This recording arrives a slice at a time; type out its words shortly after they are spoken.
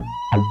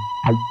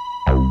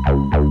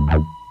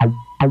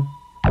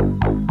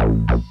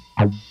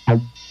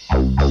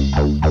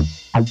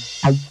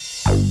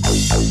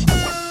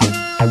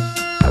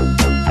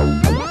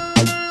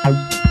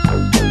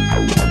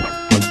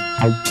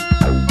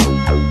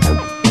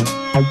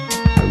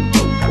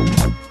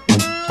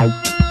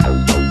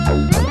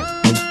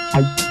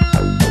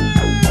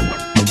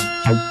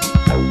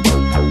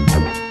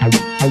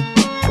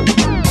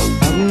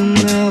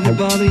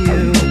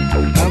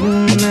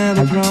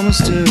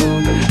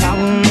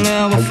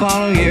never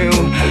follow you.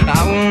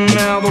 I will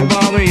never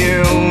bother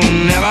you.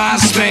 Never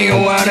speak a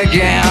word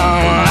again.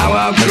 I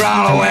will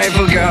crawl away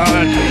for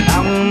good. I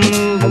will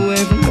move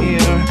away from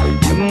here.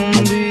 You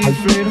won't be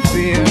afraid of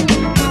fear.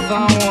 If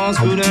I was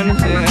good in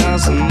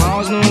this, and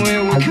always knew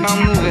it would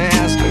come to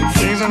this.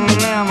 Things have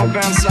never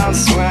been so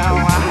swell.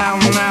 I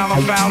have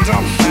never felt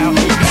unfelt.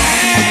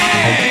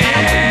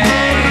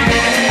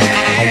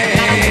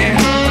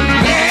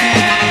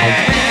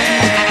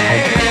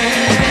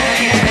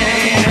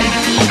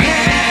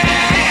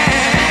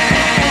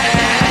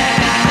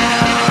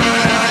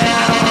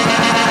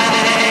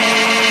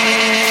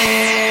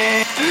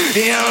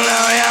 You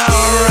know you're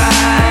alright.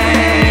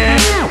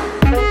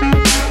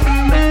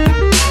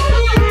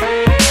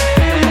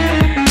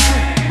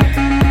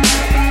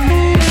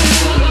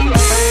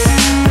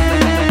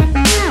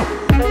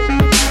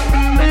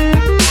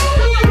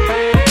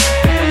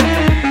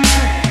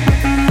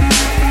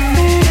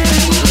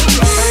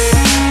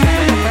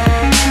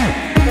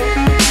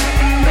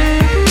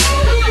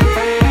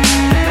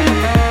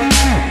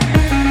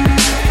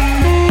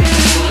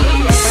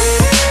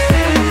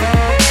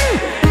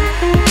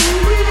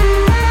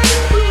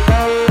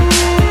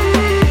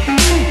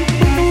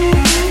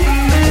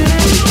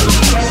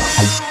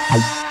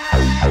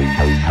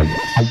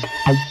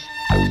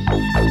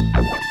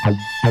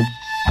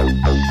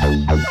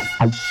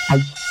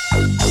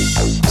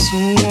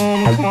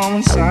 Someone come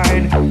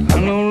inside. I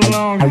no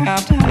longer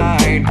have to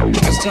hide.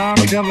 Let's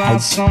talk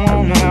about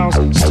someone else.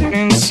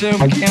 Standing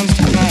still against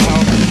the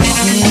cloud.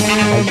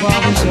 Someone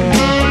bothers her.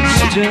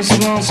 She just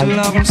wants to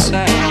love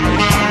herself.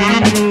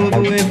 Move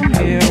away from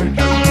here.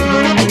 You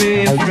won't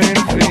be afraid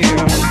of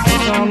fear.